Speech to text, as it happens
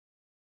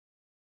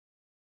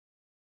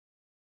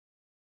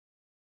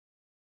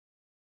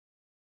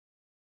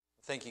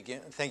Thank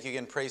you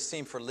again, praise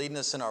team, for leading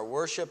us in our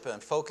worship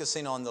and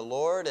focusing on the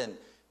Lord and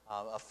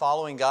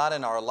following God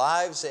in our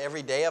lives,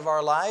 every day of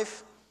our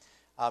life.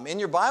 In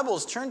your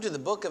Bibles, turn to the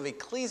book of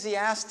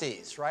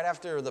Ecclesiastes. Right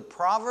after the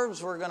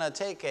Proverbs, we're going to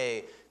take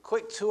a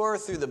quick tour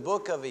through the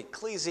book of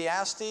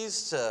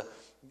Ecclesiastes to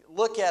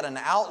look at an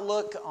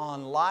outlook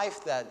on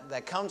life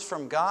that comes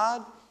from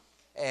God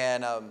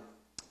and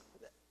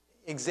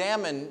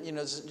examine,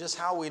 just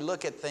how we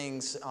look at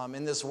things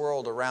in this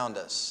world around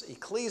us.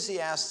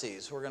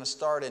 Ecclesiastes, we're going to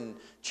start in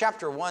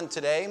chapter 1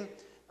 today.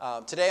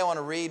 Today I want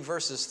to read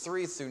verses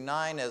 3 through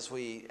 9 as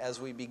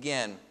we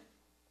begin.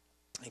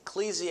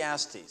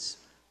 Ecclesiastes,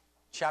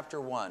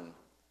 chapter 1,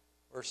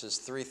 verses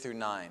 3 through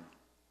 9.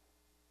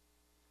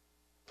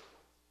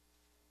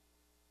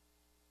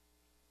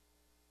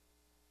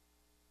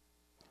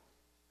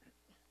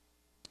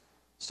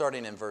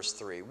 Starting in verse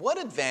 3.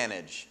 What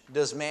advantage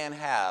does man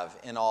have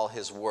in all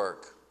his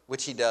work,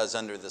 which he does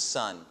under the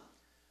sun?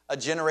 A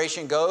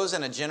generation goes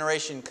and a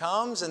generation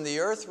comes, and the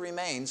earth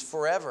remains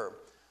forever.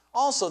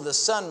 Also the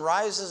sun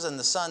rises and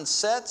the sun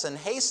sets, and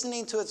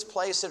hastening to its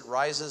place it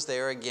rises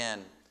there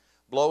again.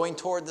 Blowing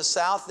toward the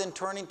south, then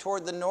turning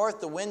toward the north,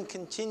 the wind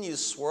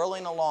continues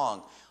swirling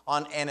along,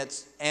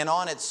 and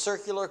on its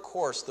circular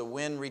course the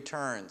wind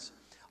returns.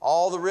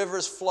 All the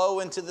rivers flow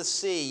into the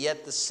sea,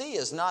 yet the sea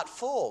is not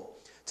full.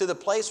 To the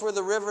place where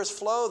the rivers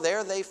flow,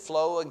 there they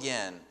flow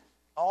again.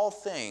 All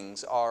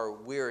things are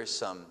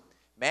wearisome.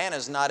 Man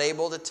is not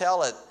able to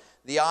tell it.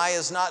 The eye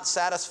is not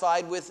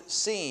satisfied with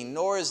seeing,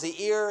 nor is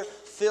the ear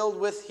filled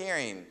with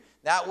hearing.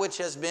 That which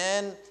has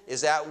been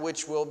is that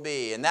which will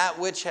be, and that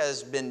which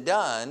has been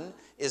done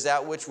is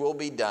that which will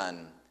be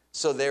done.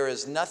 So there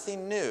is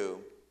nothing new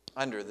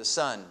under the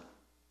sun.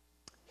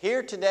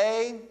 Here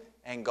today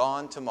and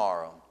gone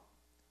tomorrow.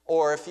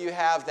 Or if you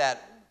have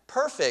that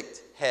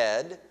perfect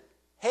head,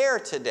 hair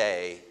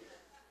today,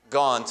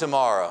 gone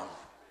tomorrow.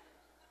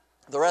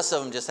 The rest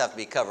of them just have to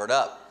be covered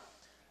up.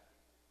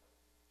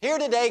 Here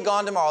today,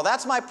 gone tomorrow.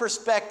 That's my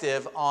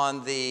perspective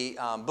on the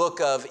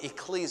book of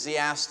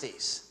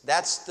Ecclesiastes.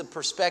 That's the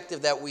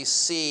perspective that we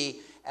see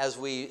as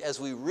we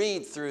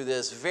read through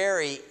this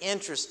very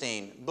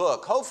interesting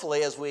book.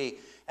 Hopefully, as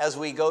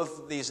we go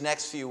through these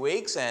next few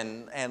weeks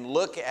and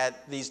look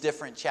at these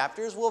different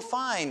chapters, we'll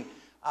find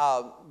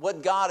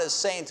what God is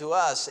saying to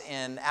us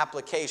in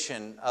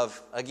application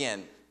of,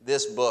 again,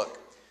 this book.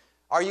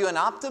 Are you an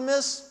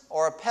optimist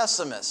or a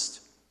pessimist?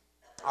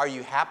 Are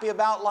you happy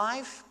about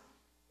life?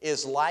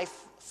 Is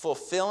life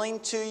fulfilling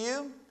to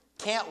you?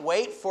 Can't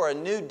wait for a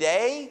new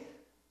day?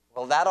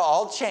 Well, that'll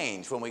all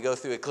change when we go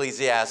through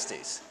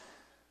Ecclesiastes.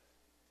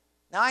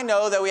 Now, I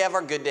know that we have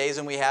our good days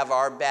and we have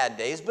our bad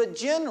days, but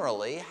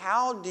generally,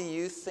 how do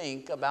you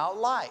think about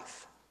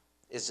life?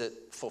 Is it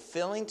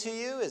fulfilling to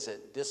you? Is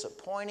it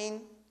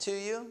disappointing to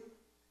you?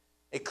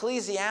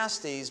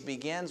 Ecclesiastes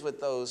begins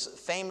with those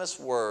famous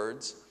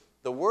words,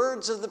 the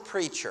words of the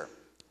preacher,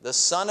 the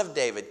son of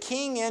David,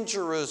 king in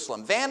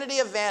Jerusalem. Vanity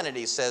of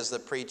vanities, says the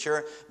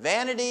preacher,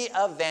 vanity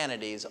of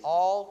vanities,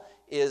 all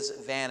is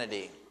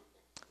vanity.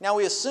 Now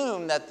we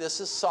assume that this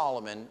is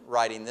Solomon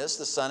writing this,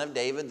 the son of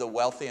David, the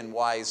wealthy and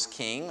wise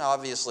king.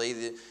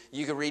 Obviously,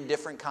 you can read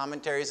different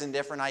commentaries and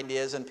different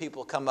ideas, and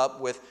people come up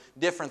with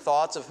different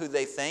thoughts of who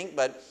they think,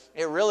 but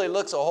it really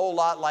looks a whole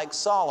lot like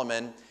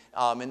Solomon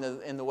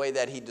in the way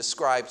that he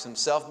describes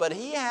himself. But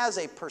he has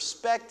a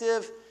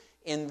perspective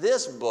in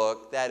this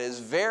book that is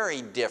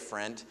very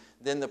different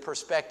than the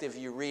perspective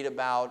you read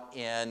about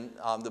in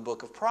the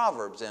book of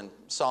Proverbs. And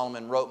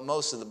Solomon wrote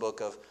most of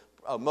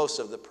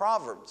the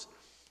Proverbs.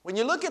 When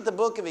you look at the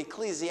book of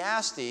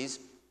Ecclesiastes,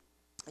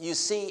 you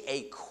see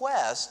a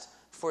quest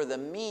for the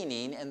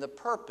meaning and the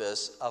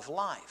purpose of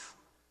life.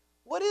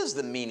 What is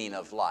the meaning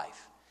of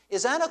life?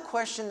 Is that a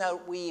question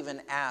that we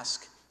even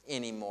ask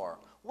anymore?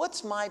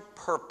 What's my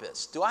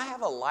purpose? Do I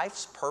have a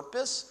life's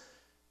purpose?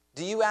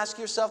 Do you ask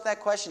yourself that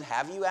question?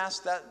 Have you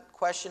asked that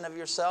question of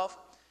yourself?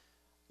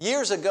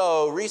 Years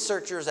ago,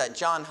 researchers at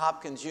Johns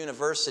Hopkins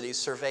University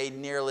surveyed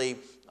nearly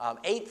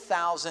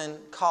 8,000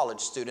 college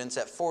students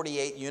at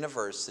 48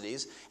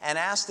 universities and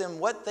asked them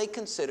what they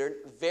considered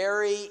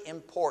very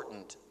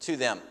important to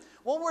them.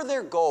 What were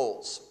their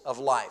goals of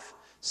life?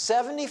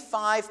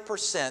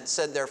 75%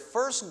 said their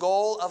first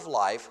goal of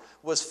life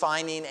was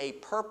finding a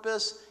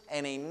purpose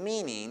and a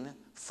meaning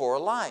for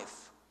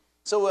life.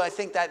 So I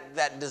think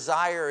that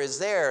desire is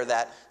there,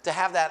 that to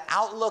have that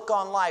outlook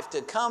on life,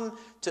 to come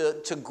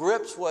to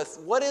grips with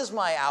what is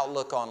my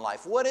outlook on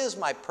life? What is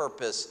my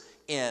purpose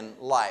in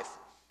life?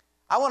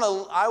 I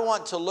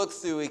want to look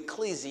through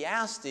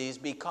Ecclesiastes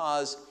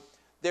because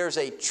there's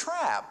a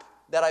trap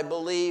that I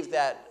believe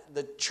that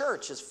the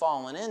church has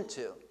fallen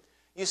into.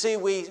 You see,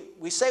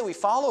 we say we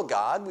follow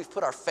God, we've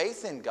put our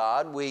faith in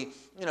God, we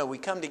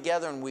come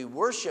together and we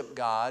worship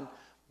God,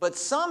 but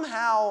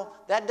somehow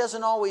that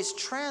doesn't always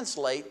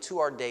translate to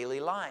our daily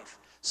life.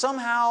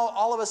 Somehow,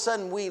 all of a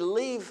sudden, we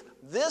leave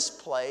this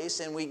place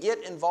and we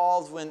get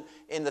involved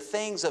in the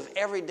things of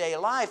everyday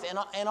life,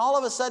 and all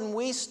of a sudden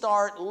we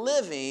start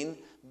living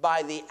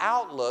by the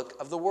outlook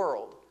of the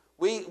world.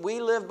 We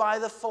live by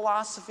the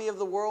philosophy of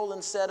the world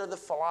instead of the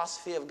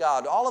philosophy of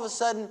God. All of a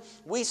sudden,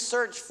 we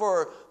search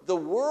for the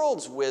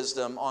world's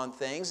wisdom on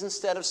things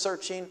instead of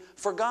searching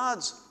for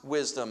God's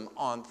wisdom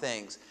on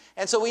things.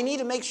 And so we need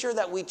to make sure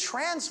that we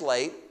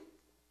translate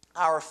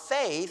our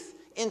faith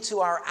into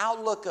our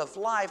outlook of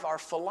life, our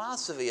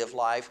philosophy of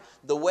life,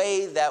 the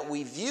way that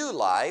we view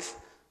life,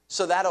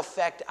 so that'll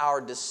affect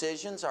our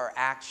decisions, our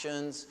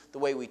actions, the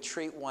way we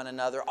treat one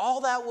another. All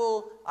that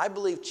will, I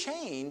believe,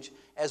 change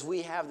as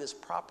we have this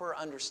proper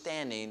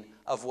understanding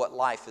of what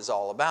life is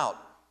all about.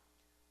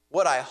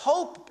 What I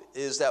hope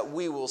is that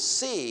we will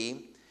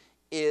see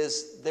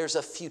is there's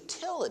a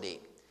futility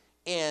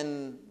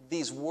in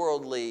these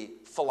worldly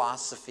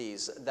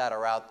philosophies that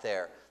are out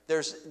there.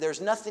 There's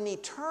nothing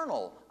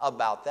eternal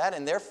about that,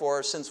 and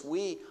therefore, since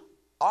we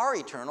are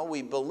eternal,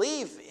 we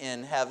believe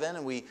in heaven,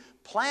 and we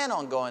plan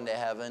on going to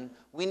heaven,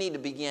 we need to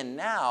begin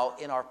now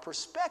in our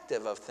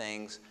perspective of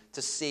things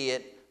to see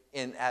it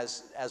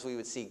as we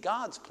would see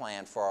God's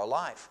plan for our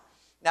life.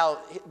 Now,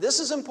 this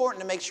is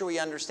important to make sure we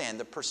understand.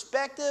 The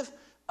perspective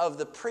of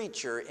the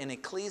preacher in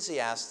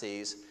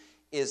Ecclesiastes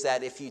is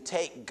that if you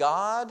take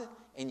God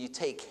and you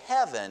take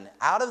heaven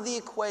out of the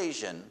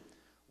equation,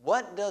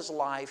 what does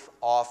life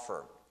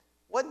offer?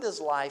 What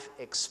does life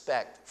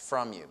expect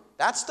from you?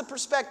 That's the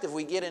perspective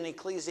we get in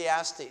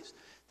Ecclesiastes.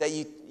 That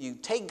you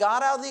take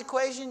God out of the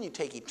equation, you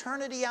take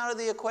eternity out of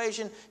the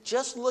equation,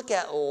 just look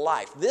at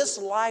life. This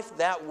life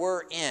that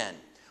we're in.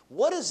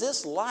 What does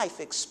this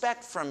life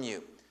expect from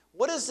you?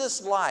 What is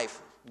this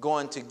life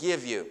going to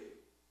give you?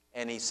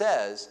 And he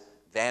says,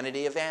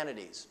 vanity of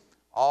vanities.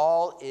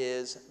 All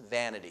is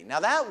vanity. Now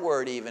that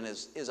word even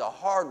is a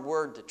hard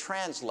word to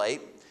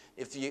translate.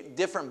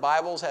 Different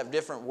Bibles have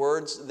different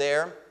words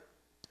there.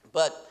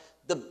 But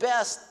the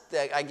best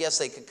that I guess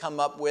they could come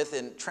up with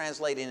in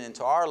translating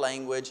into our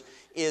language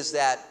is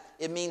that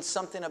it means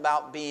something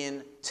about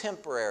being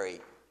temporary,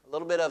 a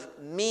little bit of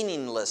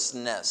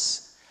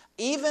meaninglessness.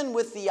 Even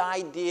with the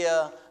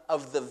idea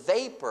of the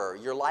vapor,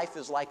 your life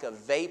is like a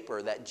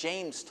vapor that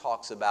James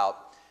talks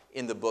about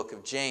in the book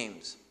of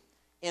James.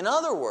 In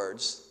other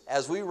words,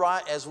 as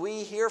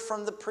we hear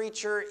from the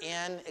preacher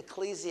in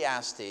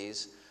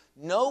Ecclesiastes,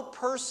 no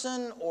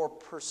person or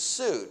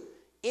pursuit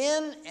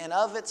in and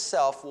of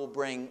itself will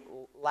bring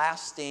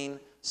lasting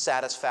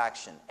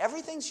satisfaction.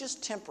 Everything's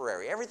just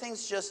temporary.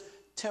 Everything's just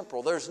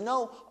temporal. There's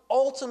no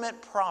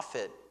ultimate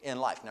profit in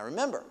life. Now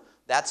remember,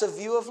 that's a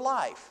view of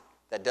life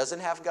that doesn't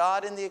have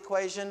God in the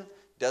equation,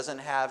 doesn't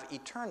have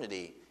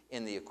eternity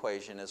in the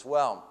equation as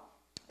well.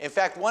 In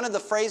fact, one of the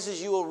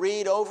phrases you will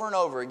read over and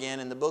over again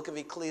in the book of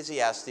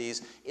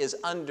Ecclesiastes is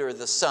under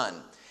the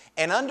sun.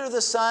 And under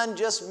the sun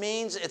just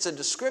means it's a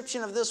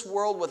description of this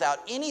world without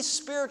any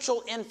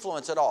spiritual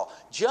influence at all.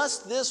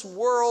 Just this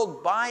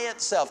world by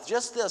itself,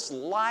 just this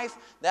life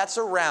that's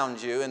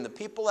around you and the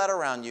people that are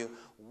around you,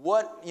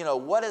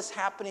 what is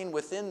happening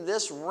within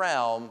this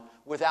realm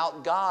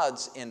without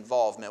God's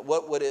involvement?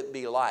 What would it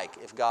be like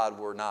if God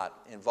were not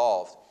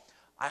involved?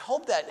 I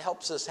hope that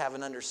helps us have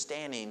an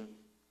understanding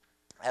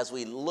as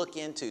we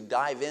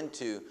dive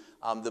into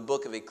the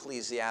book of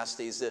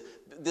Ecclesiastes.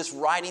 This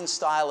writing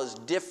style is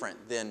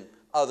different than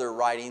other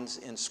writings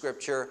in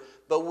Scripture,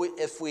 but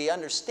if we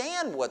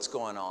understand what's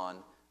going on,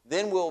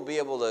 then we'll be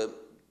able to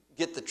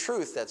get the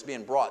truth that's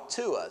being brought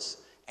to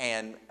us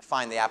and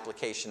find the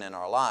application in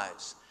our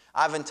lives.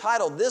 I've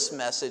entitled this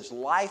message,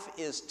 Life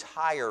is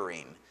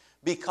Tiring,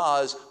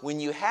 because when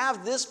you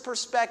have this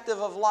perspective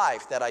of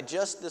life that I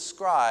just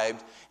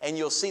described, and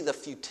you'll see the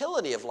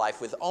futility of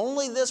life with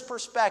only this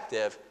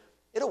perspective,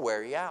 it'll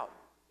wear you out.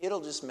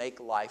 It'll just make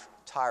life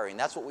tiring.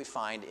 That's what we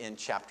find in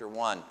chapter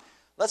 1.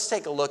 Let's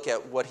take a look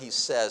at what he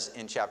says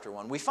in chapter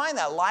 1. We find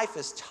that life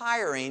is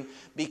tiring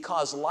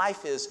because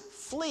life is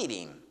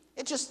fleeting.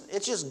 It's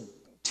just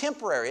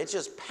temporary. It's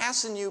just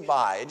passing you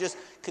by. It just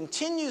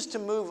continues to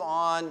move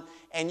on,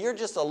 and you're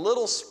just a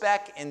little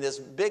speck in this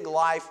big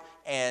life,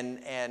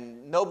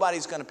 and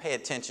nobody's going to pay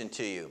attention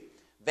to you.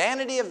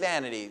 Vanity of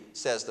vanity,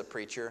 says the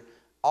preacher.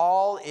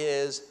 All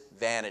is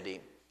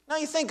vanity. Now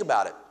you think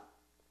about it.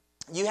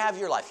 You have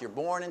your life. You're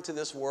born into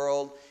this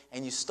world,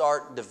 and you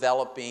start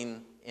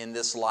developing in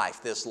this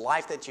life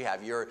that you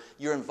have. You're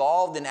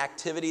involved in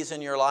activities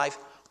in your life.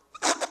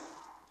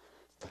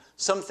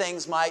 Some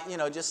things might,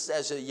 just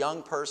as a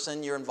young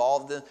person, you're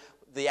involved in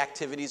the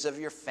activities of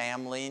your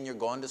family, and you're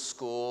going to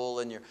school,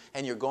 and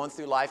you're going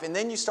through life. And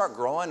then you start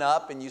growing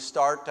up, and you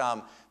start,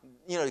 kind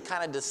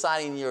of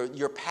deciding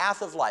your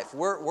path of life,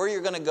 where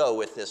you're going to go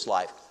with this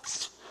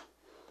life.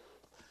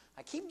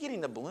 I keep getting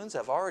the balloons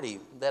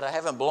that I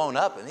haven't blown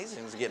up, and these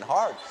things are getting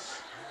hard.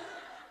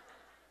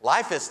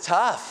 Life is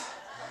tough.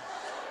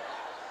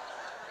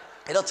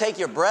 It'll take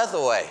your breath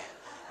away.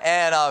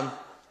 And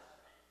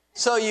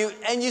so you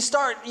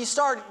start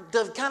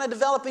kind of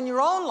developing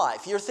your own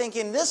life. You're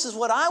thinking, this is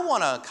what I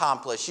want to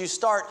accomplish. You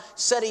start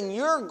setting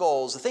your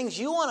goals, the things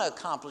you want to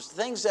accomplish, the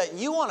things that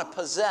you want to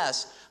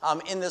possess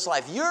in this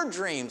life, your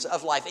dreams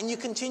of life, and you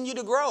continue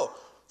to grow.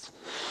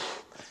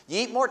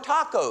 You eat more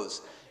tacos,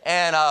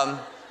 and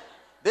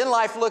then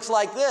life looks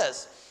like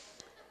this.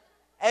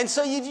 And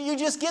so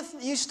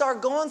you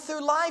start going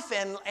through life,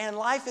 and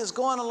life is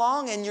going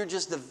along, and you're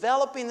just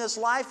developing this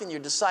life, and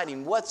you're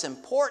deciding what's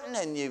important,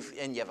 and you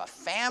have a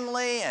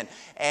family,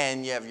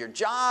 and you have your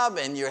job,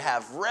 and you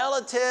have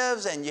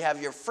relatives, and you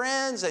have your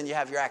friends, and you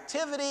have your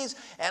activities,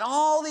 and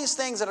all these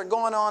things that are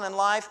going on in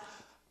life.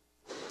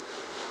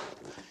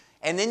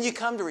 And then you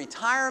come to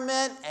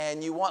retirement,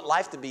 and you want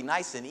life to be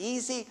nice and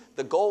easy,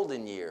 the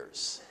golden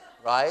years,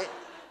 right?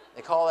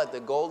 They call that the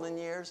golden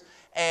years.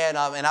 And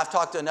I've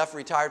talked to enough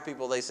retired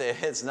people, they say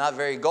it's not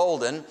very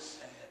golden.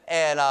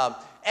 And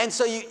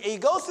so you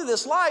go through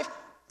this life,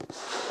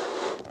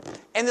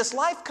 and this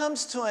life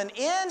comes to an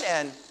end,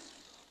 and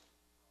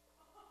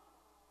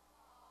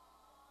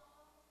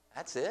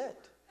that's it.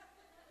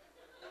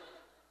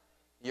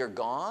 You're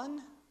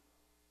gone,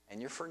 and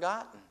you're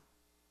forgotten.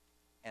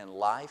 And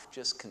life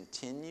just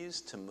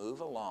continues to move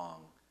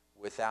along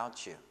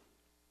without you.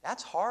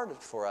 That's hard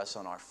for us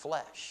on our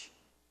flesh.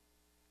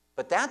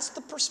 But that's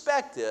the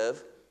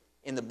perspective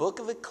in the book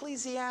of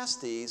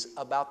Ecclesiastes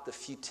about the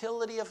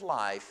futility of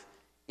life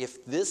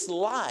if this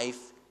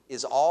life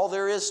is all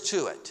there is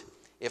to it.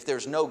 If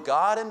there's no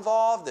God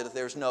involved, if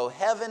there's no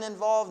heaven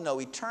involved,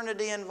 no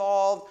eternity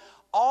involved,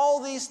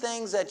 all these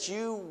things that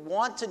you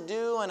want to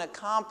do and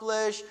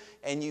accomplish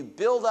and you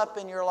build up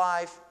in your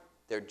life,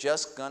 they're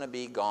just going to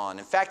be gone.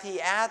 In fact,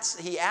 he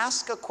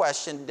asks a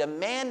question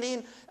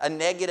demanding a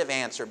negative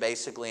answer,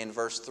 basically, in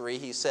verse 3.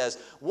 He says,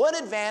 what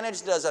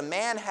advantage does a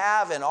man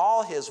have in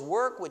all his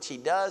work which he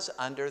does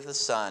under the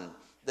sun?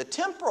 The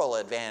temporal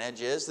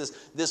advantage is,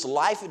 this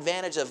life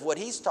advantage of what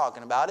he's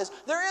talking about is,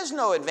 there is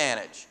no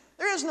advantage.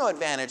 There is no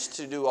advantage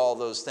to do all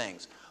those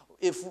things.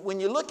 When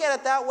you look at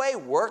it that way,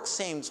 work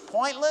seems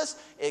pointless,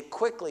 it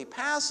quickly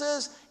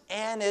passes,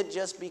 and it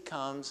just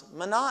becomes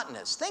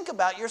monotonous. Think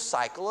about your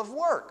cycle of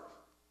work.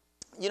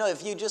 You know,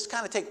 if you just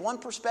kind of take one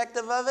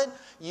perspective of it,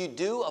 you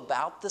do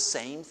about the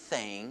same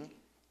thing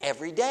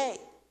every day.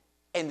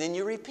 And then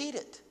you repeat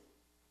it.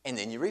 And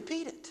then you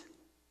repeat it.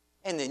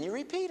 And then you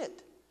repeat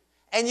it.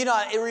 And you know,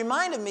 it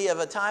reminded me of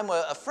a time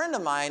where a friend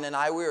of mine and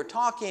I, we were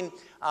talking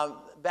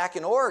back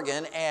in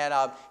Oregon,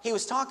 and he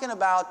was talking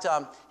about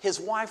his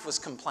wife was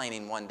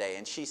complaining one day,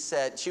 and she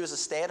said she was a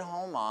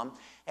stay-at-home mom,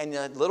 and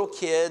little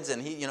kids,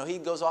 and he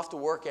goes off to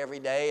work every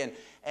day,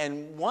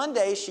 and one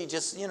day she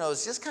just,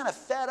 is just kind of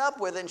fed up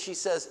with it, and she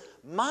says,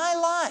 my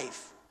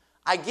life,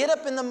 I get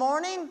up in the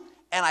morning,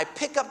 and I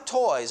pick up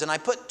toys, and I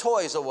put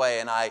toys away,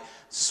 and I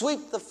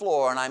sweep the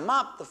floor, and I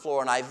mop the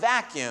floor, and I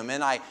vacuum,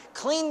 and I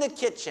clean the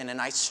kitchen,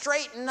 and I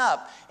straighten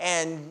up,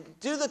 and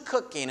do the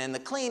cooking, and the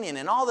cleaning,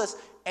 and all this,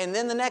 and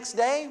then the next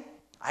day,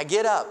 I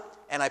get up,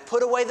 and I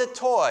put away the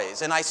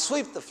toys, and I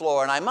sweep the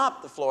floor, and I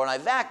mop the floor, and I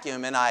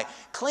vacuum, and I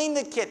clean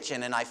the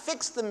kitchen, and I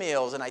fix the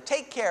meals, and I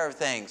take care of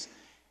things.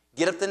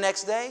 Get up the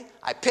next day,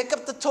 I pick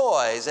up the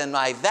toys, and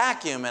I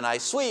vacuum, and I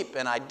sweep,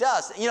 and I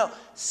dust.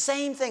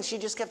 Same thing. She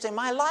just kept saying,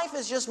 my life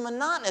is just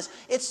monotonous.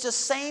 It's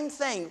just same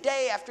thing,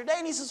 day after day.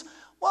 And he says,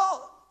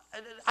 well,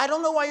 I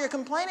don't know why you're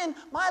complaining.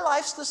 My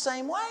life's the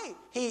same way.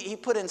 He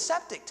put in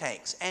septic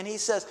tanks, and he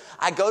says,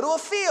 I go to a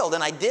field,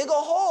 and I dig a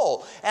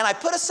hole, and I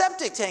put a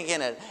septic tank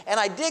in it,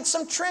 and I dig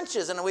some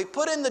trenches, and we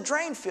put in the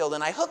drain field,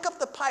 and I hook up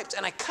the pipes,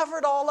 and I cover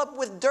it all up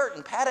with dirt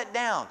and pat it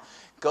down.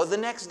 Go the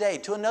next day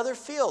to another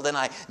field, and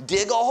I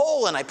dig a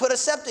hole, and I put a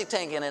septic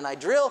tank in, and I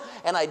drill,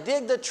 and I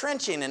dig the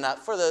trenching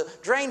for the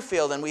drain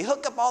field, and we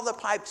hook up all the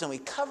pipes, and we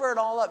cover it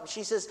all up.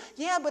 She says,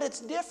 yeah, but it's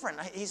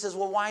different. He says,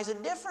 well, why is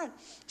it different?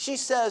 She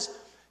says,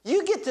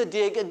 you get to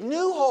dig a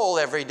new hole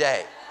every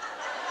day.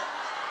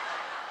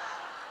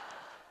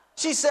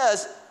 She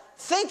says,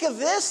 think of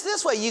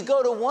this way. You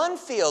go to one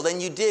field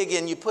and you dig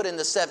and you put in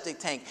the septic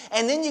tank.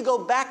 And then you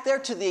go back there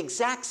to the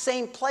exact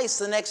same place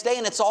the next day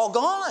and it's all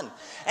gone.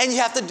 And you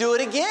have to do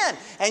it again.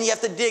 And you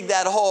have to dig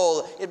that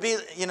hole. It'd be,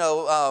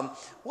 what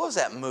was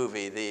that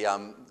movie?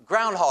 The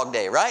Groundhog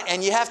Day, right?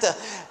 And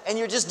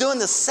you're just doing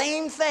the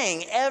same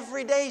thing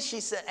every day, she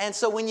said. And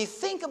so when you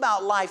think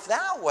about life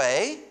that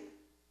way,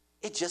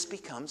 it just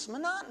becomes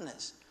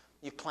monotonous.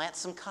 You plant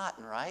some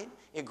cotton, right?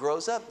 It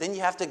grows up. Then you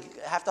have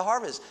to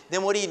harvest.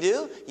 Then what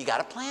do? You got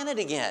to plant it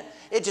again.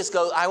 It just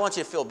goes, I want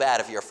you to feel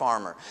bad if you're a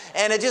farmer.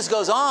 And it just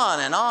goes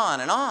on and on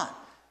and on.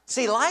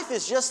 See, life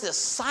is just this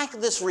cycle,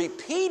 this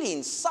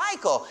repeating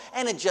cycle,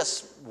 and it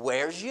just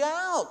wears you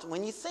out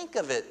when you think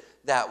of it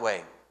that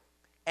way.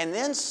 And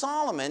then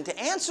Solomon, to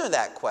answer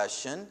that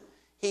question,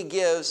 he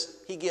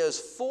gives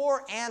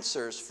 4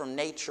 answers from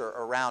nature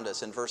around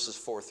us in verses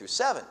 4 through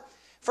 7.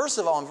 First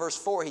of all, in verse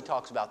 4, he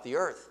talks about the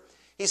earth.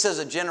 He says,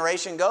 a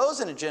generation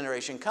goes and a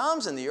generation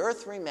comes and the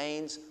earth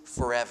remains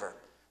forever.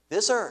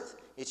 This earth,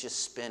 it's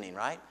just spinning,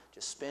 right?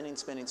 Just spinning,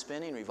 spinning,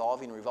 spinning,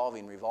 revolving,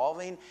 revolving,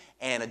 revolving.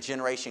 And a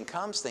generation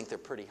comes, think they're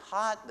pretty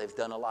hot, they've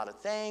done a lot of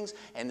things,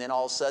 and then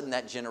all of a sudden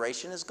that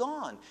generation is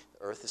gone.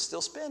 Earth is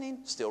still spinning,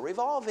 still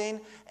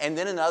revolving. And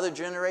then another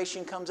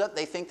generation comes up.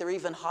 They think they're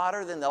even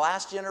hotter than the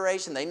last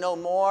generation. They know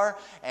more.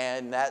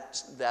 And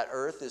that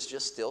Earth is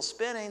just still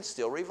spinning,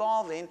 still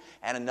revolving.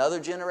 And another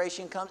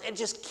generation comes. It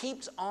just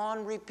keeps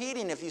on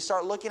repeating. If you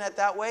start looking at it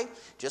that way,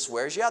 just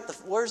wears you out.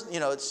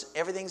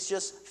 Everything's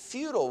just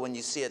futile when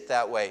you see it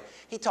that way.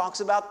 He talks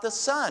about the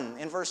sun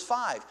in verse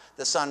 5.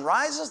 The sun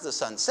rises, the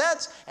sun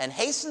sets, and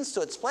hastens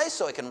to its place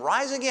so it can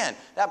rise again.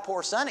 That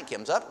poor sun, it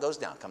comes up, goes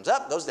down, comes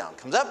up, goes down,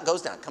 comes up,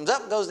 goes down, comes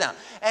up, goes down.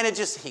 And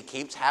he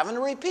keeps having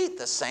to repeat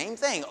the same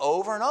thing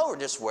over and over.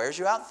 Just wears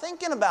you out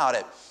thinking about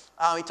it.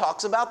 He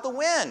talks about the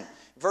wind.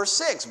 Verse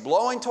 6,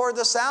 blowing toward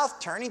the south,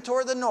 turning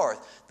toward the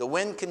north. The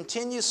wind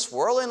continues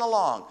swirling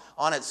along.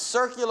 On its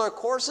circular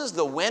courses,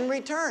 the wind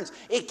returns.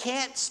 It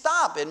can't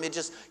stop. And it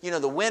just,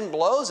 the wind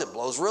blows. It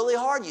blows really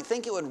hard. You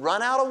think it would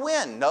run out of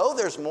wind. No,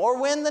 there's more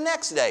wind the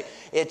next day.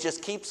 It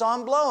just keeps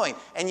on blowing.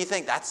 And you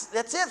think, that's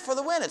it for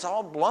the wind. It's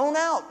all blown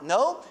out.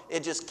 No,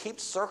 it just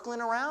keeps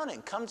circling around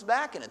and comes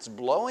back and it's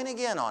blowing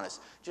again on us.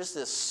 Just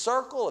this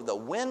circle of the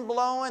wind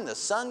blowing, the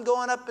sun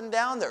going up and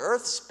down, the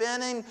earth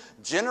spinning,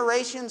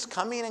 generations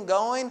coming and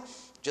going.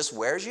 Just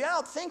wears you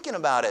out thinking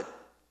about it.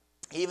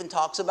 He even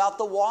talks about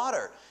the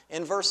water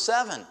in verse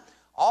 7.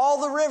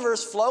 All the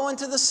rivers flow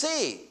into the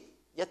sea,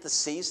 yet the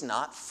sea's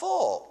not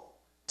full.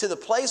 To the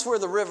place where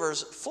the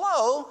rivers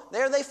flow,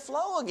 there they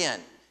flow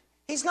again.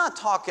 He's not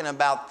talking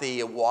about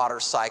the water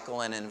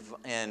cycle and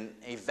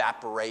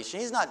evaporation.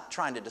 He's not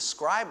trying to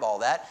describe all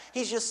that.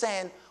 He's just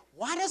saying,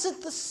 why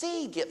doesn't the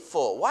sea get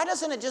full? Why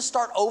doesn't it just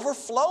start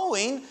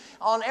overflowing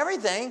on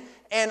everything?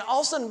 And all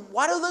of a sudden,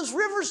 why do those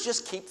rivers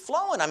just keep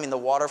flowing? I mean, the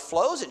water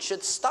flows. It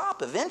should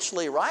stop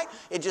eventually, right?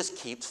 It just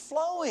keeps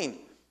flowing.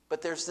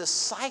 But there's this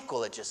cycle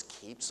that just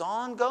keeps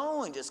on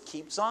going, just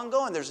keeps on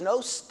going. There's no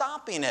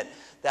stopping it.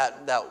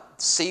 That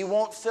sea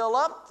won't fill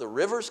up. The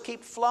rivers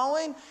keep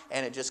flowing,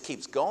 and it just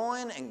keeps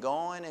going and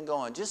going and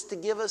going. Just to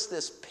give us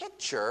this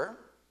picture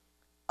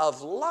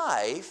of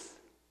life.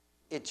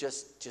 It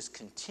just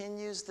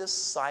continues this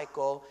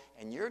cycle,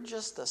 and you're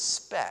just a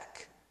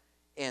speck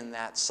in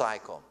that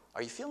cycle.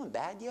 Are you feeling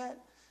bad yet?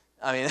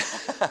 I mean,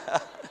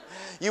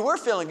 you were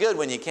feeling good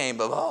when you came,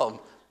 but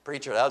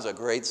preacher, that was a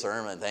great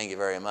sermon. Thank you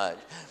very much.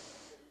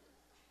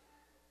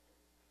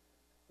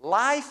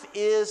 Life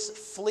is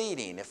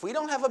fleeting. If we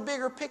don't have a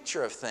bigger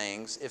picture of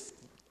things, if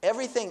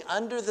everything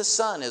under the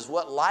sun is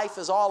what life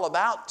is all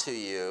about to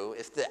you,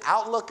 if the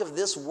outlook of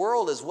this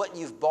world is what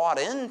you've bought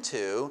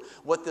into,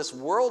 what this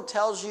world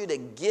tells you to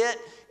get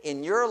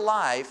in your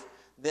life,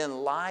 then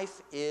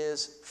life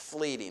is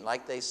fleeting.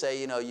 Like they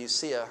say, you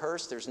see a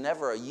hearse, there's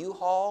never a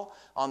U-Haul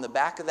on the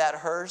back of that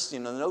hearse.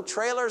 No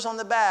trailers on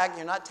the back.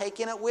 You're not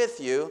taking it with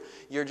you.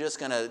 You're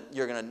gonna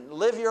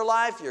live your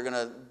life. You're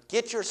gonna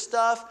get your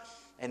stuff,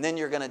 and then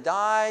you're gonna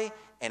die.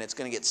 And it's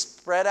going to get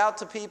spread out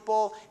to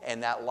people,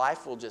 and that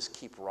life will just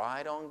keep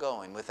right on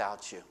going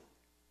without you.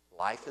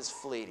 Life is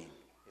fleeting.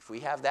 If we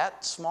have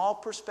that small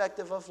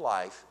perspective of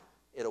life,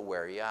 it'll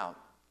wear you out.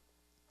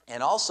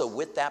 And also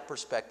with that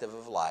perspective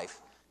of life,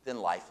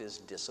 then life is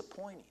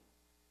disappointing.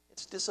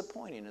 It's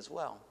disappointing as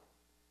well.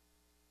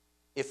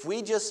 If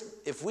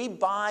we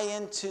buy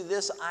into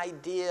this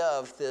idea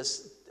of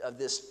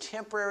this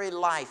temporary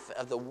life,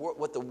 of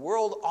what the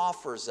world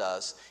offers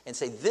us, and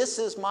say, this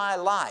is my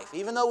life,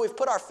 even though we've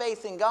put our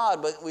faith in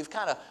God, but we've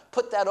kind of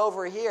put that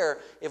over here,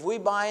 if we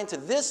buy into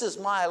this is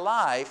my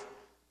life,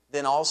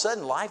 then all of a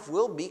sudden life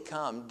will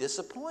become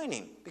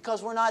disappointing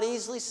because we're not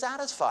easily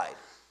satisfied.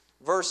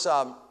 Verse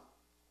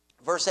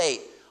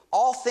 8,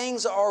 all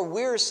things are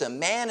wearisome.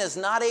 Man is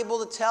not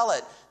able to tell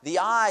it. The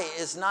eye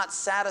is not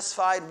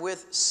satisfied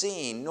with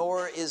seeing,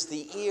 nor is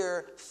the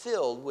ear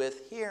filled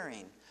with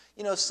hearing.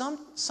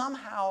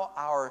 Somehow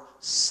our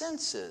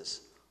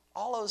senses,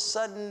 all of a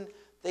sudden,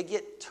 they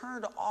get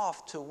turned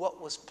off to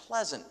what was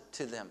pleasant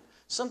to them.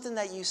 Something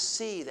that you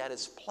see that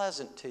is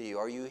pleasant to you,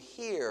 or you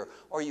hear,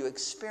 or you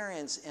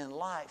experience in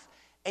life.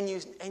 And you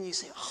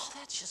say, oh,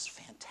 that's just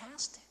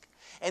fantastic.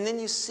 And then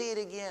you see it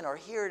again, or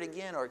hear it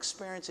again, or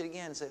experience it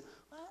again, and say,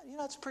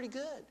 well, it's pretty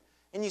good.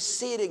 And you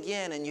see it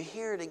again, and you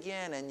hear it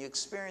again, and you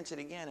experience it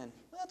again, and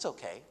well, that's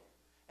okay.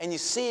 And you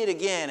see it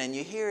again, and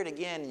you hear it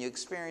again, and you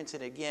experience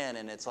it again,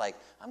 and it's like,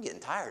 I'm getting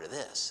tired of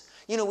this.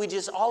 We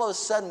just, all of a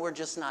sudden, we're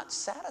just not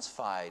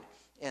satisfied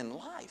in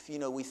life.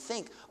 We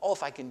think,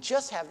 if I can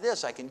just have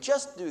this, I can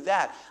just do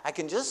that, I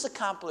can just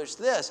accomplish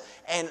this,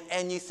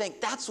 and you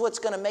think that's what's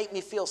going to make me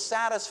feel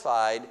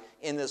satisfied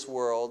in this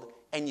world,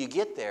 and you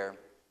get there,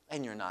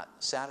 and you're not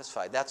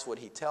satisfied. That's what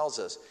he tells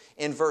us.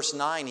 In verse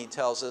 9, he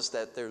tells us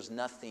that there's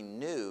nothing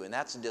new, and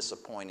that's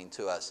disappointing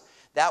to us.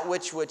 That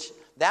which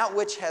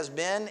has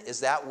been is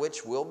that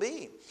which will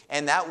be.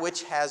 And that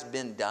which has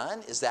been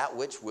done is that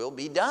which will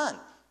be done.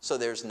 So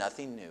there's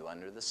nothing new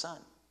under the sun.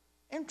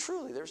 And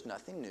truly, there's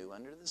nothing new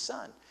under the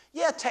sun.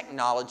 Yeah,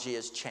 technology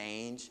has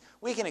changed.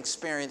 We can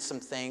experience some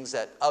things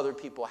that other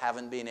people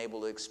haven't been able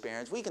to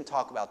experience. We can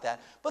talk about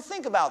that. But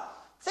think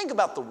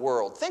about the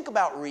world. Think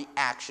about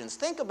reactions.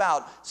 Think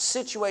about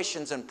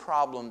situations and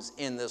problems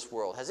in this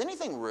world. Has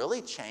anything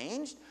really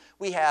changed?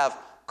 We have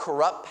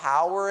corrupt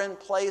power in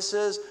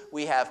places.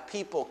 We have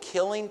people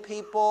killing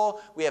people.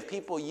 We have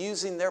people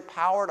using their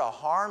power to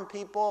harm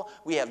people.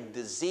 We have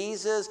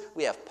diseases.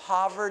 We have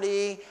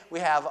poverty. We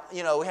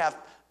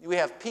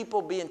have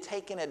people being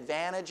taken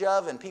advantage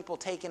of and people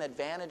taking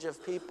advantage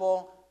of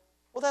people.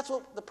 Well, that's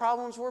what the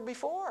problems were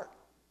before.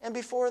 And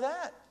before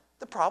that,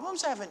 the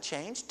problems haven't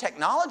changed.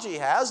 Technology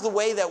has. The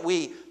way that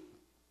we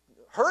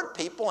hurt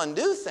people and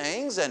do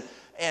things and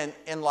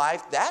in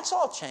life, that's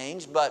all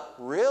changed. But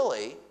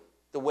really,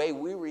 the way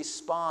we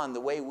respond, the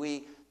way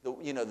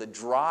the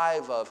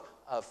drive of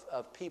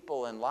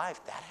people in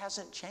life, that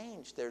hasn't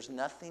changed. There's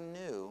nothing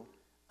new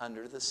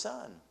under the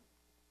sun.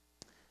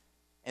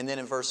 And then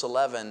in verse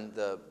 11,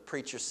 the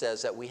preacher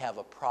says that we have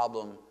a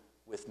problem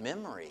with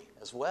memory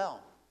as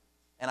well.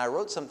 And I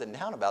wrote something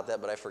down about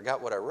that, but I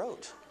forgot what I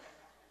wrote.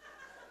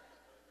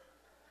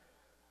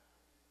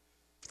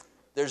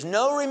 There's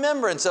no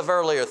remembrance of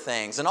earlier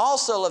things, and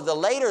also of the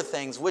later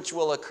things which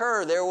will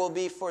occur. There will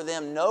be for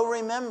them no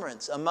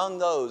remembrance among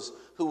those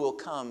who will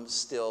come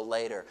still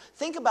later.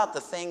 Think about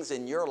the things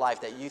in your life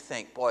that you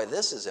think, boy,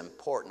 this is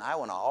important. I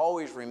want to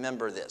always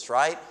remember this,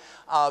 right?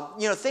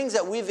 Things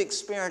that we've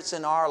experienced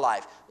in our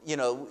life,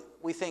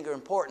 we think are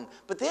important.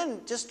 But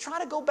then just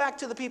try to go back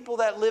to the people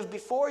that lived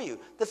before you,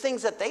 the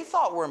things that they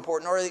thought were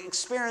important, or the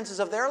experiences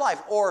of their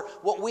life, or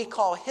what we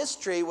call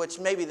history, which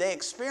maybe they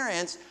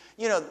experienced.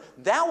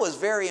 That was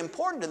very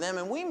important to them,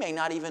 and we may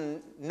not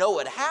even know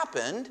it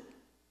happened,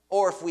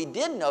 or if we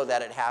did know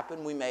that it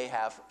happened, we may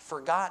have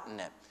forgotten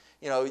it.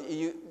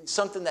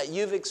 Something that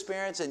you've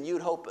experienced, and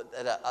you'd hope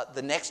that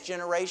the next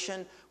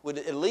generation would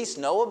at least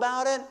know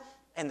about it,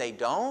 and they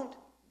don't.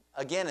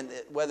 Again,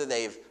 whether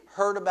they've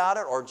heard about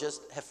it or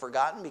just have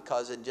forgotten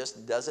because it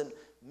just doesn't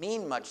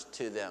mean much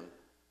to them.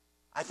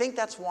 I think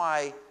that's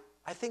why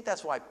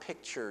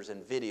pictures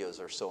and videos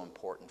are so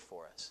important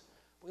for us.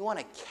 We want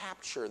to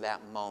capture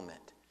that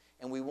moment,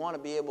 and we want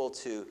to be able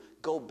to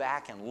go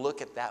back and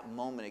look at that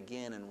moment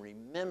again and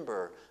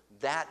remember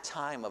that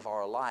time of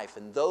our life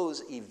and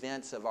those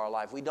events of our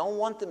life. We don't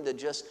want them to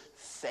just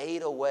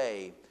fade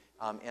away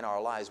in our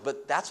lives,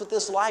 but that's what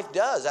this life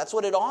does. That's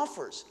what it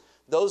offers.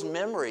 Those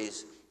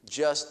memories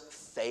just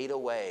fade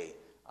away,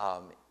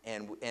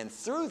 and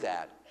through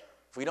that,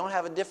 if we don't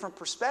have a different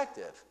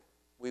perspective,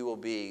 we will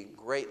be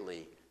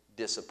greatly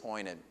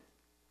disappointed.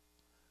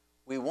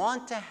 We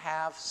want to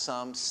have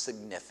some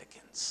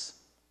significance.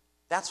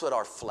 That's what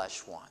our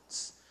flesh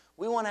wants.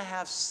 We want to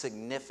have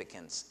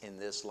significance in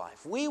this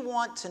life. We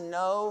want to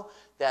know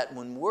that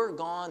when we're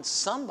gone,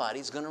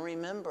 somebody's going to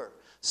remember.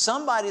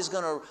 Somebody's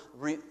going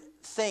to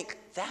think,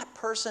 that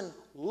person,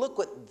 look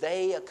what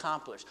they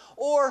accomplished.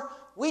 Or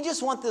we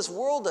just want this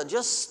world to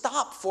just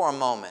stop for a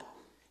moment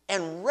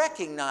and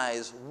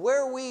recognize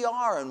where we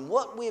are and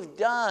what we've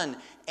done,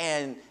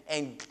 and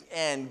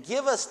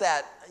give us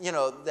that,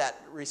 that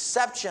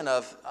reception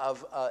of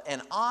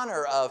an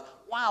honor of,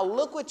 wow,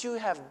 look what you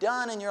have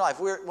done in your life.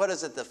 What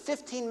is it, the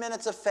 15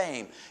 minutes of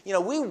fame?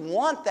 We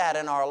want that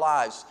in our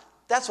lives.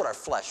 That's what our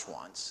flesh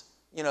wants.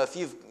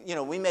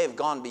 We may have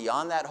gone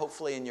beyond that,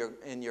 hopefully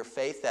in your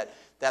faith,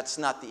 that's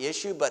not the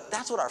issue, but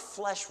that's what our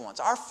flesh wants.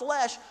 Our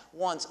flesh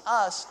wants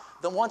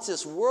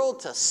this world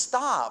to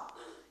stop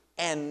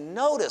and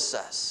notice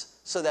us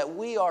so that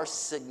we are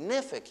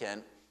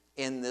significant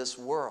in this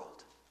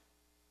world.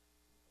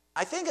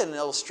 I think an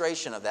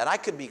illustration of that, I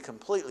could be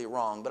completely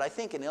wrong, but I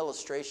think an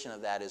illustration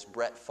of that is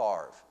Brett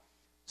Favre.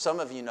 Some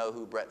of you know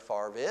who Brett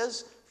Favre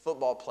is.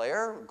 Football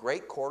player,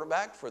 great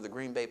quarterback for the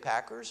Green Bay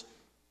Packers.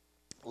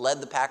 Led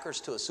the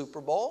Packers to a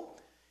Super Bowl.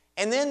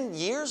 And then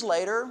years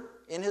later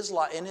in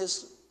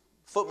his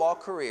football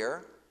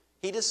career,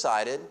 he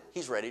decided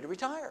he's ready to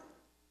retire.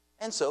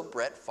 And so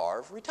Brett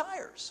Favre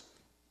retires.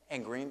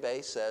 And Green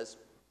Bay says,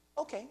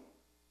 okay.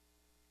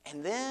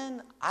 And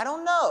then, I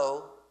don't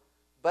know,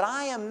 but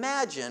I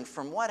imagine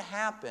from what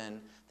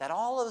happened that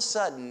all of a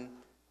sudden,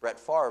 Brett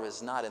Favre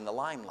is not in the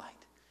limelight.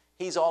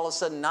 He's all of a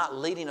sudden not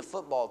leading a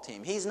football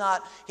team. He's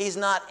not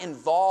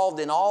involved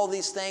in all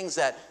these things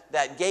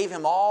that gave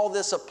him all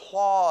this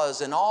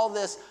applause and all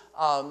this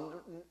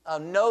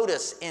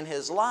notice in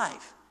his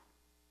life.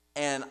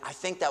 And I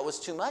think that was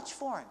too much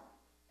for him.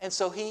 And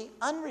so he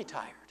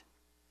unretired.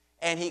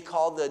 And he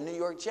called the New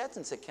York Jets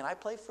and said, can I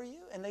play for you?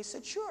 And they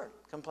said, sure,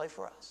 come play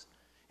for us.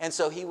 And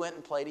so he went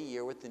and played a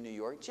year with the New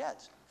York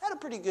Jets. Had a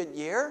pretty good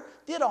year,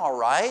 did all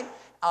right.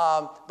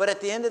 But at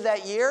the end of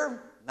that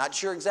year, not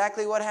sure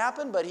exactly what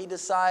happened, but he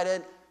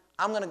decided,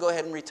 I'm going to go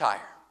ahead and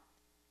retire.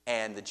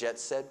 And the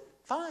Jets said,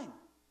 fine.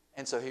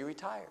 And so he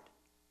retired.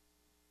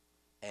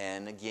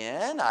 And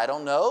again, I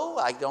don't know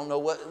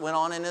what went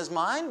on in his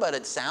mind, but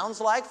it sounds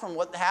like from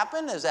what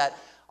happened is that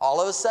all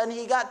of a sudden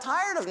he got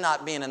tired of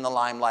not being in the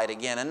limelight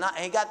again, and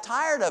he got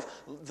tired of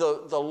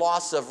the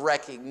loss of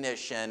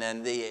recognition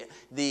and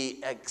the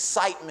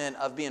excitement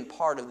of being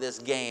part of this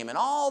game and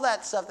all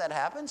that stuff that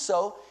happened,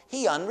 so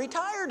he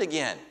unretired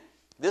again.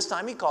 This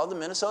time he called the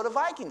Minnesota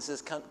Vikings,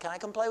 says, can I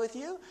come play with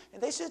you?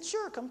 And they said,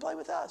 sure, come play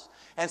with us.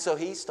 And so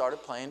he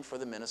started playing for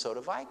the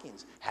Minnesota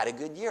Vikings. Had a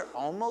good year,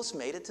 almost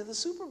made it to the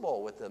Super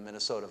Bowl with the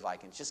Minnesota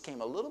Vikings, just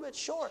came a little bit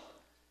short.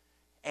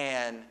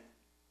 And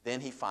then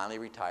he finally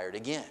retired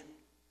again.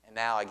 And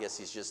now I guess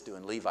he's just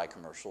doing Levi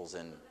commercials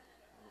and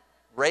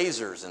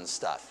razors and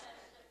stuff.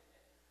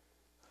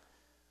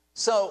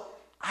 So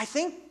I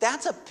think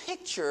that's a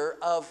picture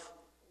of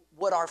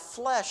what our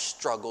flesh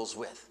struggles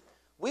with.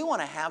 We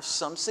want to have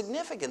some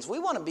significance. We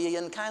want to be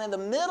in kind of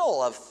the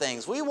middle of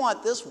things. We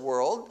want this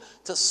world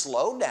to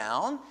slow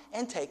down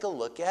and take a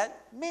look at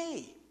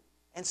me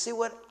and see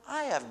what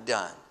I have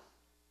done.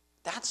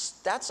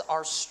 That's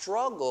our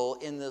struggle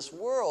in this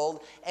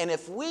world. And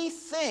if we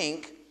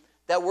think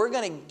that we're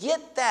going to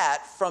get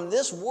that from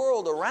this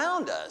world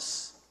around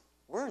us,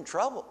 we're in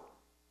trouble,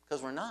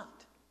 because we're not.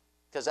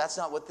 Because that's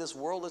not what this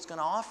world is going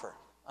to offer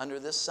under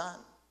this sun.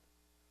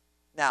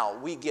 Now,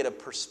 we get a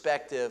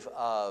perspective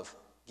of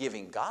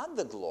giving God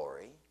the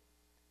glory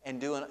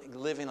and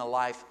living a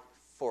life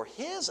for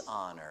His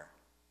honor.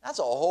 That's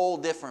a whole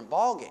different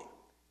ballgame.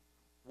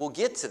 We'll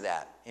get to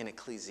that in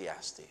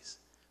Ecclesiastes.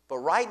 But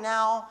right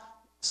now,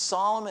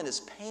 Solomon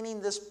is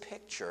painting this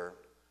picture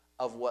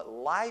of what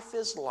life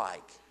is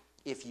like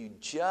if you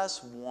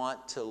just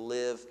want to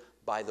live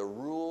by the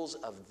rules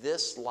of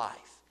this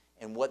life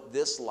and what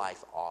this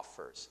life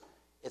offers.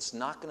 It's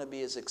not going to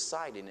be as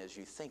exciting as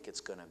you think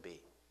it's going to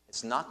be.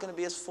 It's not going to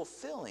be as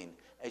fulfilling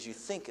as you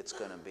think it's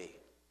going to be.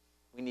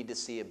 We need to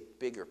see a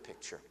bigger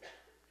picture.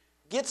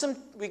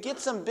 We get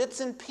some bits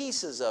and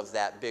pieces of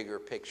that bigger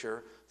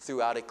picture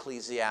throughout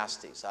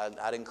Ecclesiastes.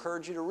 I'd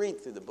encourage you to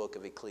read through the book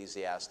of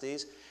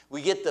Ecclesiastes.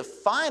 We get the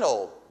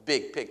final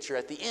big picture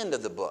at the end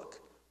of the book,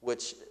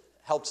 which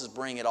helps us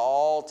bring it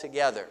all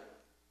together.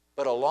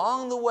 But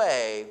along the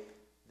way,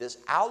 this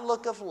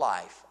outlook of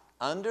life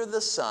under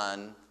the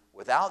sun,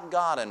 without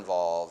God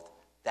involved,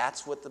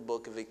 that's what the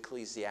book of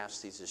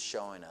Ecclesiastes is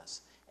showing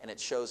us. And it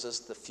shows us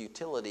the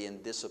futility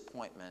and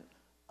disappointment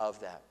of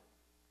that.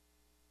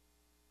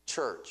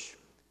 Church,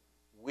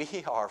 we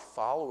are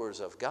followers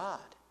of God.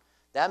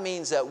 That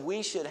means that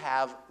we should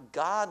have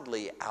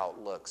godly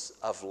outlooks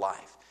of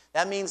life.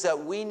 That means that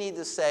we need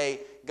to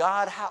say,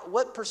 God,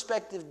 what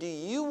perspective do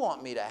you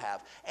want me to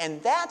have?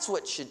 And that's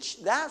what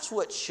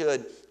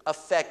should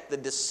affect the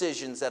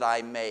decisions that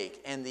I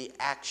make and the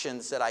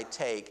actions that I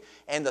take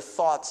and the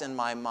thoughts in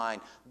my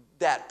mind.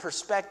 That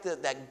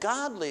perspective, that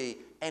godly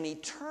and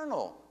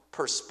eternal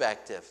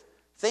perspective,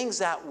 things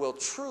that will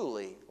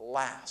truly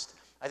last.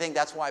 I think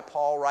that's why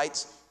Paul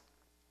writes,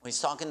 when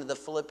he's talking to the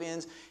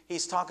Philippians,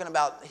 he's talking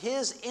about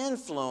his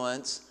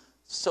influence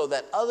so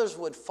that others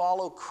would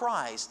follow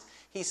Christ.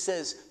 He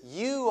says,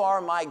 you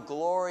are my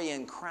glory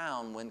and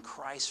crown when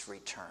Christ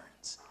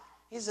returns.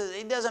 He says,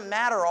 it doesn't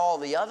matter all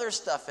the other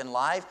stuff in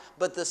life,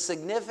 but the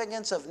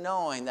significance of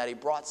knowing that he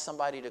brought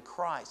somebody to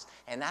Christ,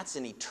 and that's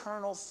an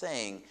eternal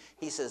thing.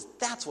 He says,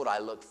 that's what I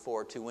look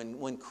forward to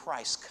when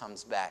Christ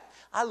comes back.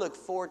 I look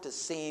forward to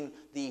seeing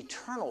the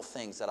eternal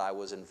things that I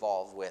was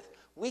involved with.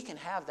 We can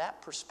have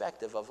that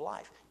perspective of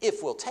life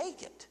if we'll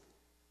take it.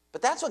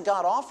 But that's what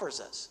God offers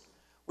us.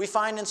 We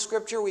find in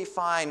Scripture, we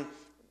find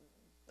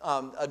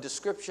a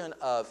description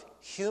of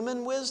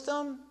human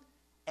wisdom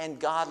and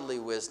godly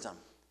wisdom.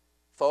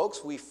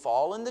 Folks, we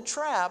fall in the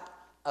trap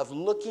of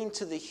looking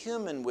to the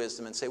human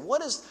wisdom and say,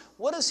 what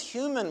is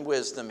human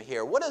wisdom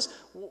here?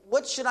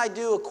 What should I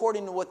do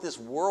according to what this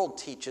world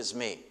teaches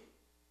me?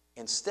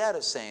 Instead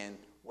of saying,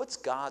 what's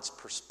God's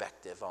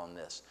perspective on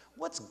this?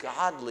 What's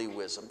godly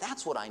wisdom?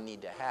 That's what I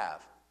need to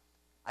have.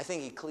 I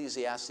think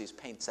Ecclesiastes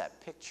paints that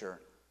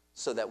picture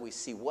so that we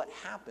see what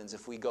happens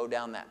if we go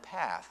down that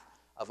path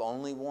of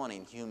only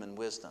wanting human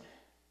wisdom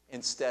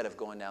instead of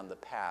going down the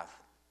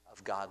path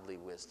of godly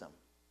wisdom.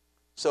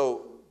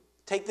 So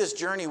take this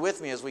journey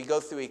with me as we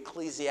go through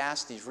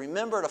Ecclesiastes.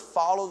 Remember to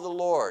follow the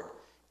Lord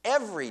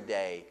every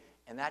day,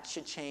 and that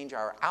should change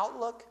our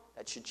outlook.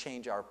 That should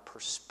change our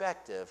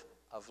perspective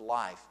of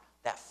life,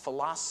 that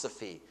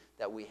philosophy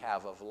that we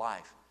have of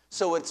life.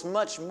 So it's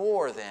much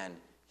more than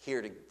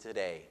here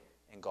today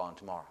and gone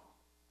tomorrow.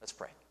 Let's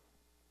pray.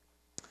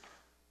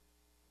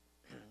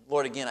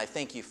 Lord, again, I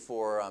thank you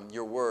for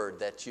your word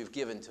that you've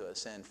given to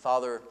us. And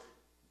Father,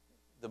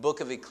 the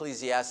book of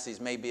Ecclesiastes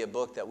may be a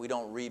book that we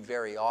don't read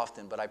very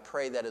often, but I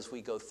pray that as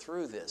we go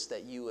through this,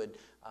 that you would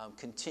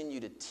continue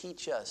to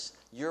teach us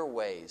your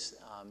ways,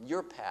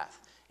 your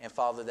path. And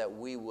Father, that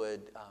we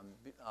would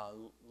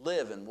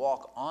live and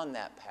walk on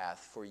that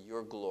path for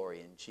your glory.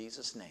 In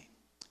Jesus' name,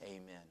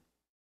 amen.